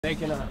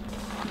Making a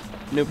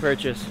new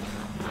purchase.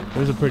 It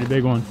was a pretty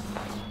big one.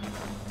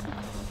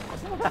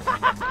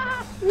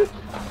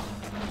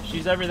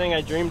 She's everything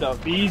I dreamed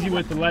of. Be easy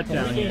with the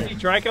letdown here.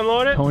 Trike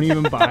unload it? Don't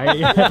even buy it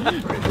yet.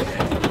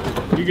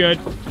 You good?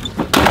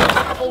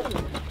 Oh,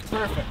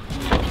 perfect.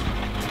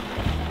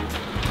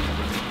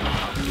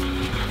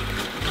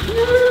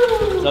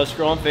 So I was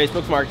scrolling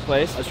Facebook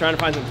Marketplace. I was trying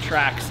to find some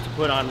tracks to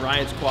put on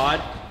Ryan's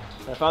quad.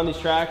 I found these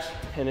tracks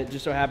and it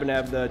just so happened to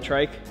have the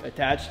trike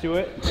attached to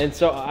it. And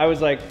so I was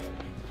like,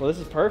 well, this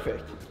is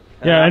perfect.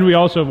 Yeah, and we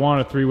also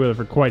want a three-wheeler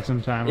for quite some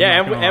time.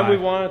 Yeah, and we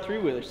want a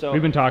three-wheeler. So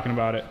we've been talking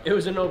about it. It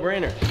was a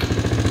no-brainer.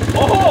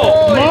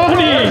 Oh,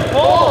 money!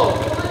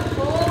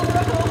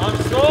 I'm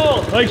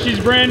sold. Like she's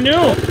brand new.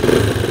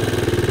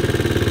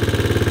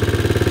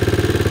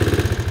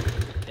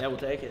 Yeah, we'll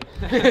take it.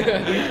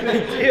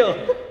 Big deal.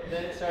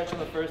 Then it starts on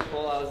the first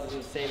pull. I was in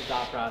the same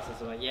thought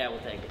process. I'm like, yeah, we'll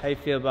take it. How you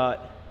feel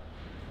about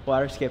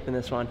water skipping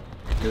this one?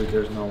 Dude,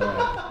 there's no way.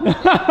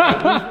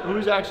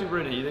 Who's actually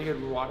ridden it? You think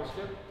it'd be water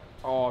skip?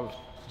 Oh,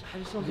 I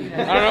don't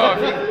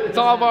know. It's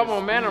all about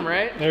momentum,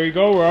 right? There you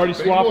go. We're already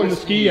swapping the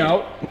ski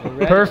out.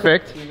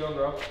 Perfect. Here you go,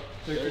 bro.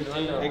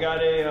 I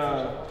got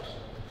a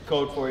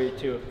code for you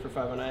too for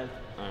 509.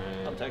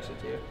 I'll text it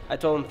to you. I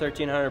told him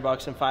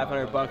 $1,300 and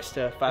 $500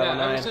 to 509.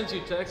 Yeah, ever since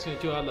you texted me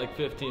too, I had like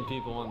 15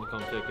 people wanting to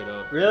come pick it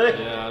up. Really?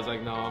 Yeah, I was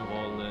like, no, I'm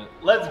holding it.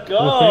 Let's go.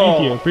 Well,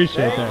 thank you.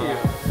 Appreciate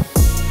that.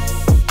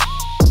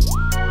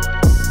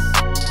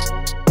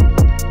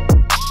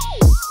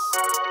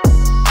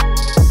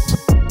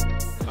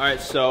 All right,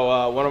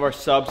 so one of our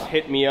subs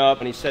hit me up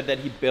and he said that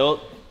he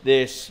built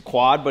this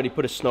quad, but he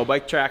put a snow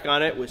bike track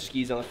on it with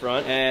skis on the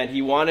front, and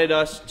he wanted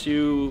us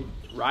to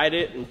ride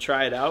it and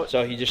try it out.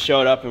 So he just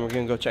showed up and we're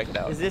gonna go check it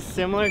out. Is this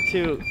similar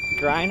to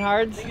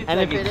Grindhard's? And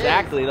like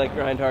exactly like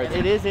Grindhard's.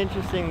 It is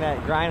interesting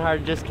that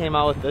Grindhard just came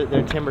out with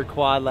their timber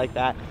quad like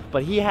that,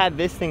 but he had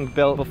this thing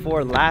built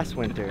before last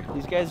winter.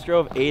 These guys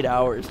drove 8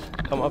 hours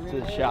to come up to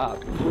the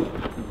shop.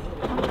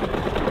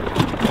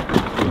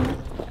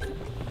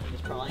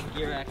 It's probably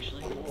gear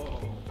actually.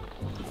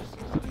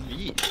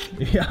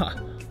 Yeah.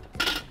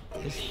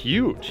 It's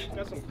huge.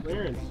 Got some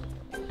clearance.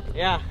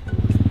 Yeah.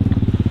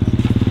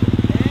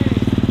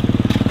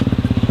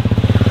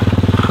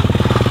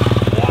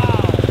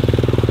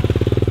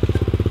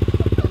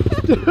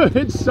 Dude,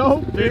 it's so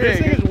big. Dude, this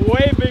thing is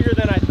way bigger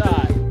than I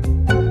thought.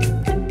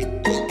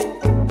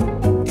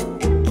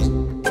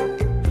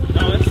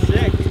 No, it's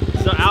sick.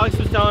 So Alex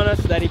was telling us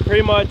that he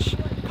pretty much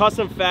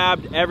custom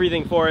fabbed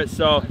everything for it.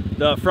 So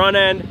the front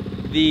end,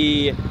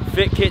 the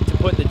fit kit to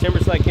put the timber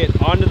sled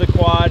kit onto the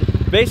quad,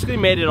 basically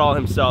made it all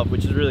himself,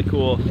 which is really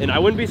cool. And I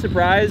wouldn't be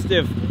surprised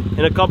if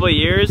in a couple of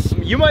years,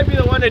 you might be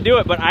the one to do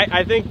it, but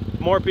I think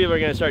more people are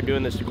gonna start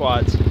doing this to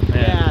quads.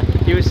 Yeah.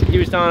 He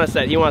was telling us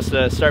that he wants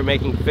to start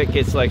making fit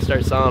kits, like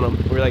start selling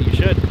them. We're like, you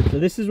should. So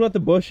this is what the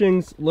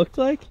bushings looked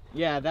like?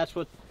 Yeah, that's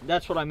what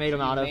I made them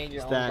out of.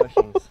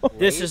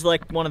 This is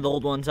like one of the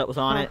old ones that was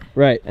on it.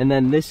 Right, and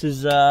then this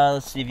is,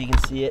 let's see if you can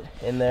see it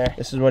in there.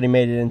 This is what he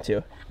made it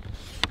into.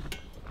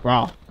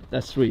 Wow,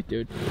 that's sweet,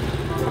 dude.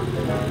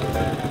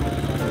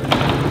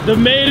 The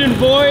maiden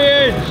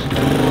voyage!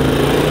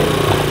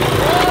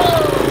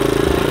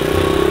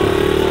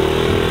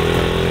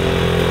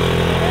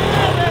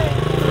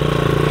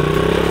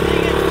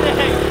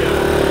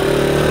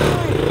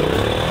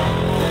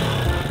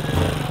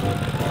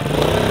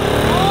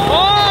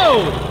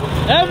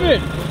 Oh!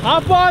 Evan,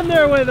 hop on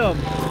there with him.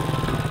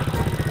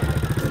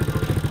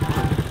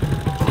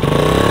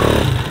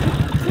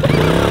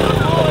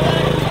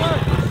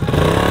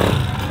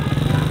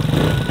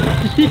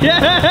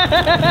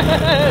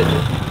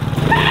 Yes!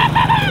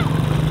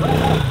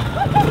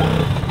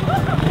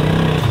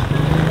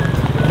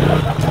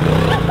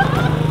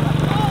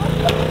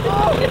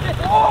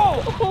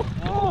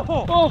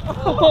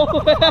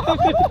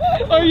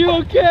 Are you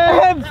okay?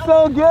 I'm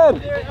so good.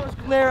 That was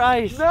clear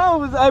ice.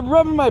 No, I'm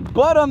rubbing my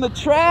butt on the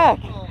track.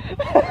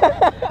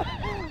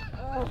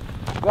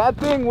 That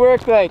thing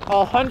worked like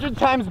 100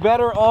 times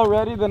better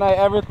already than I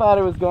ever thought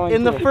it was going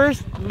In to. the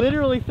first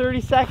literally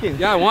 30 seconds.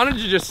 Yeah, I wanted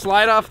to just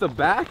slide off the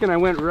back and I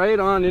went right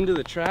on into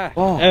the track.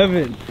 Oh.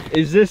 Evan,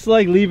 is this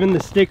like leaving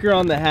the sticker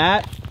on the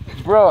hat?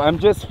 Bro, I'm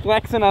just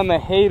flexing on the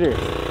haters.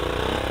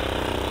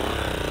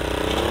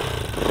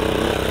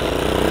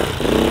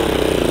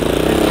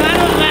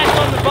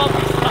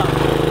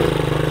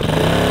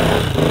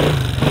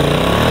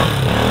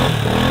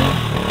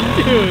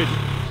 Dude,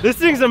 this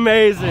thing's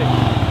amazing.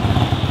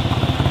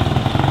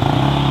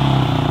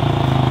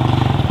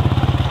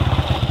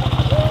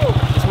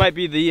 This might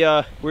be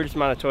the weirdest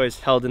amount of toys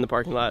held in the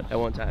parking lot at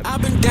one time.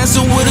 I've been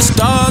dancing with the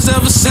stars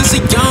ever since a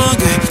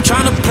youngin',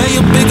 trying to play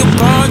a bigger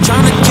part,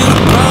 trying to get a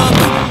plug.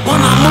 When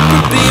I'm up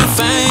and being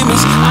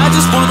famous, I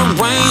just want a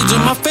range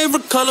of my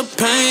favorite color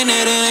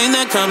painted. It ain't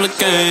that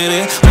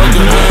complicated.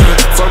 Working hard,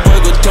 for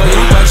burger, tell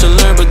you watch and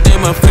learn, but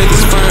then my faith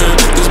is firm.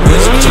 This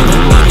music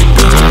chillin' money,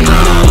 bitch, I'm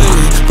trying to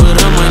win, but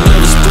I might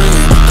never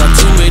sprint. Got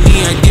too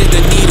many ideas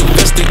that need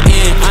invested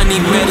in. I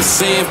need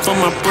medicine for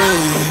my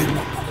brain.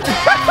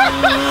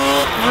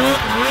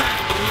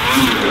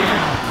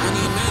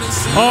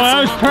 Oh,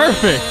 that was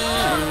perfect.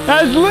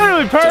 That was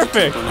literally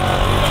perfect.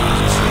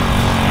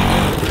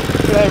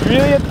 Should I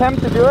really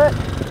attempt to do it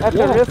at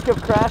the risk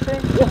of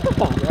crashing? Yeah.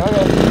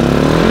 Okay. You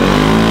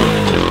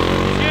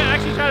gonna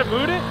actually try to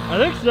boot it? I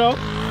think so.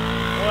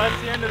 Well,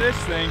 that's the end of this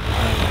thing.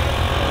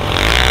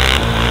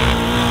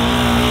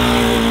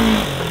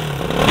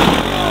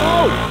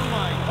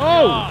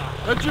 Oh,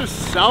 that just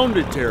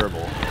sounded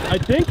terrible. I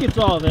think it's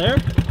all there.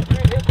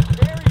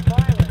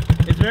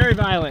 It's very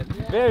violent.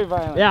 Very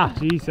violent. Yeah.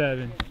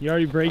 G7. You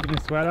already breaking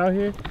the sweat out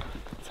here?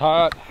 It's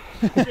hot.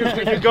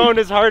 If you're going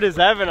as hard as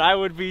Evan, I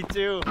would be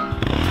too.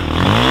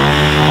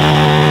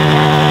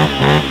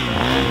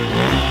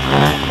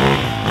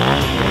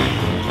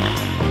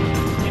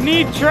 You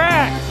need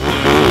tracks.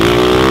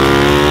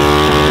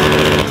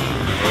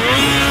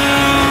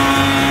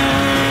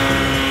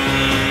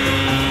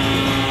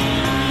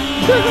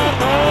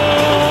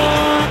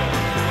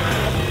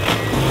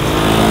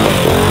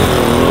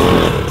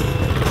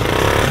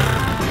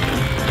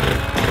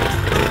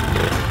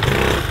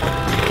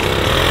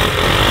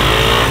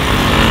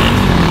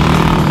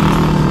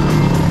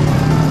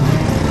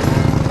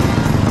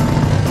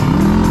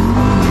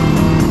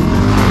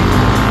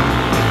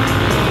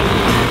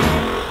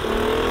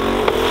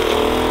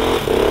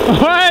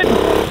 What?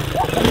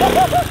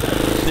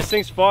 This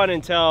thing's fun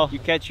until you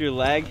catch your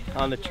leg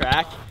on the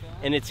track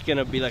and it's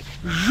gonna be like,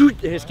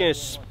 and it's gonna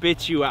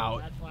spit you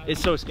out.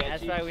 It's so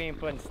sketchy. That's why we ain't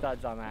putting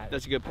studs on that.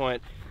 That's a good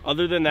point.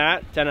 Other than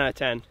that, 10 out of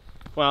 10.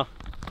 Well,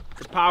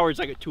 the power is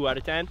like a 2 out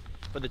of 10,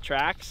 but the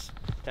tracks,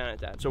 10 out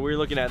of 10. So we were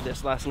looking at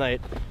this last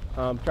night,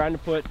 trying to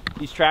put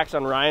these tracks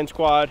on Ryan's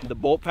quad. The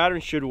bolt pattern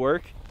should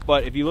work,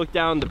 but if you look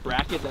down the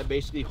bracket that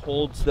basically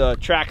holds the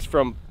tracks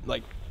from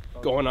like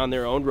going on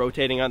their own,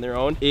 rotating on their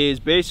own, is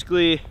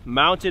basically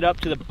mounted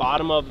up to the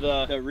bottom of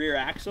the rear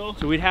axle.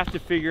 So we'd have to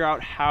figure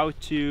out how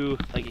to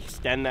like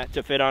extend that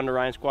to fit onto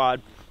Ryan's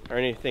quad or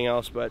anything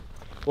else, but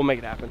we'll make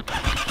it happen.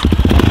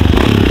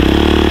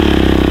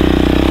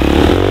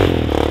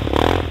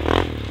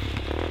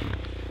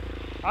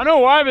 I don't know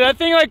why, but that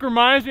thing like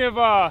reminds me of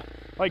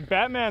like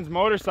Batman's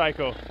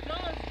motorcycle.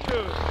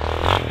 Dude.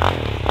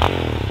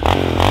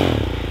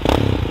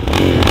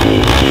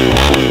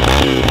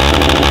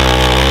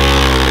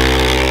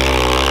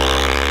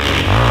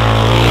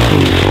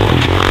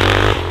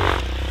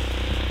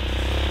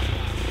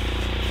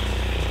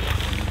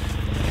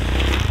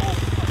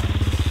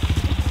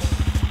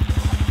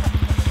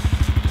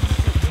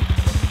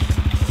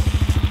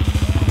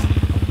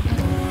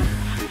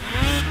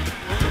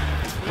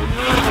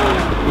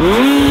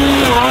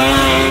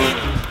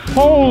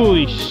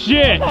 Holy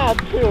shit!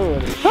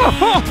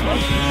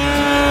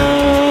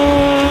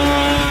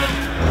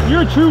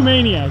 You're a true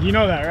maniac, you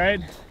know that,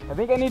 right? I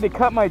think I need to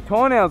cut my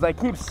toenails. I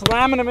keep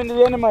slamming them into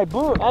the end of my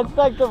boot. That's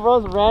like the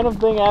most random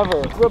thing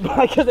ever.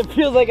 Because it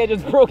feels like I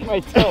just broke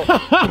my toe.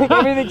 Like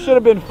everything should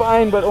have been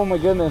fine, but oh my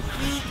goodness.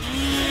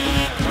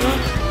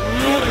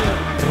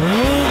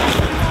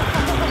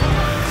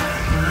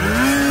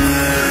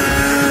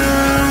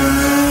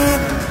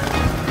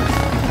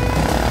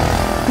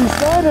 He's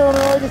sliding on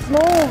her like a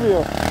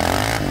snowmobile.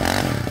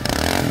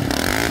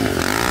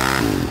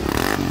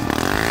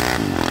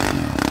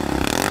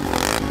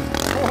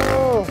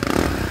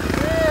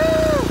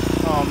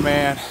 Oh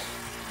man.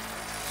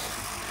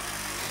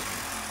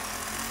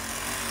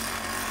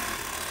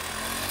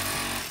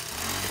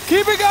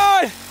 Keep it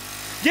going!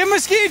 Give him a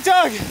ski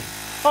tug!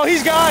 Oh,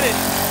 he's got it!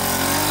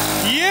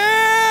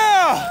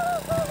 Yeah!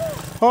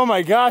 Oh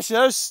my gosh,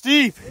 that was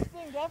steep. This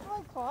thing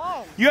definitely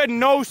climbed. You had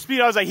no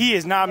speed. I was like, he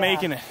is not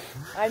making it.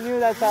 I knew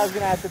that's how I was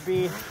gonna have to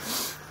be.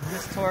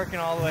 Just torquing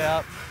all the way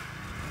up.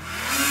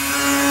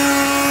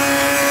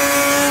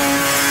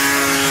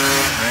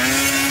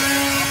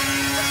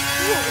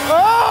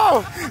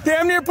 Oh!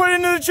 Damn near put it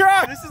into the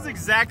truck! This is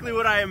exactly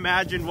what I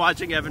imagined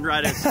watching Evan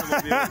ride a snowmobile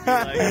would be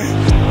like.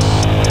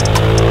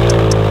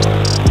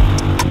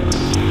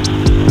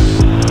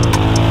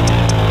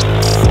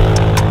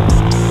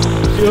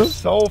 It was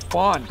so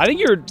fun. I think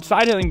you're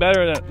side hilling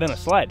better than a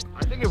sled.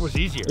 I think it was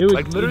easier. It was,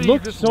 like literally, it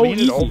looked you just so lean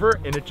easy. it over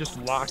and it just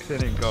locks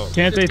in and goes.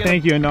 Can't say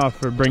thank you enough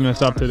for bringing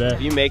us up today.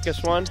 If you make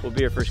us one, we'll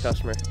be your first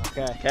customer.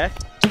 Okay. Okay?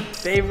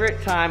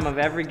 Favorite time of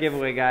every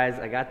giveaway, guys.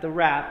 I got the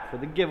wrap for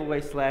the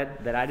giveaway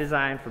sled that I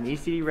designed from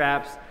ECD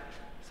Wraps.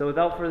 So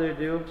without further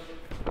ado,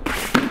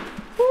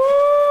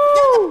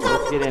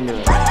 let's get into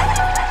it.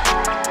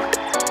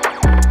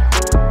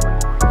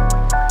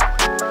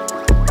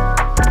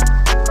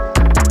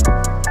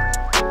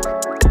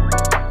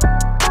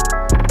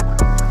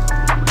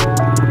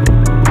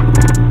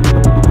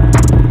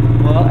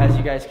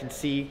 You guys can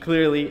see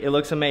clearly it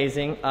looks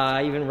amazing.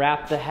 I even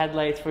wrapped the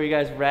headlights for you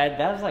guys red.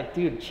 That was like,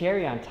 dude,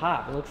 cherry on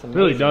top. It looks amazing.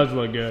 It really does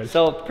look good.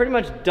 So pretty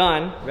much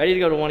done, ready to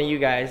go to one of you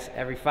guys.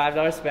 Every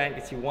 $5 spent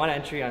gets you one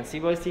entry on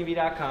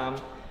Cboystv.com.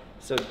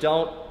 So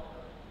don't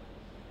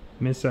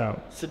miss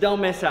out. So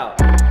don't miss out.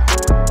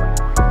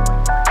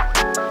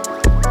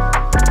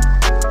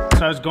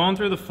 So I was going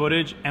through the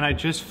footage and I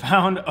just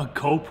found a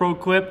GoPro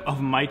clip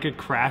of Micah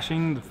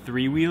crashing the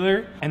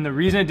three-wheeler. And the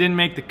reason it didn't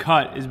make the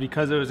cut is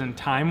because it was in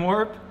time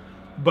warp.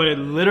 but it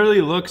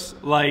literally looks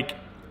like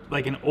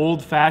an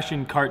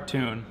old-fashioned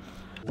cartoon.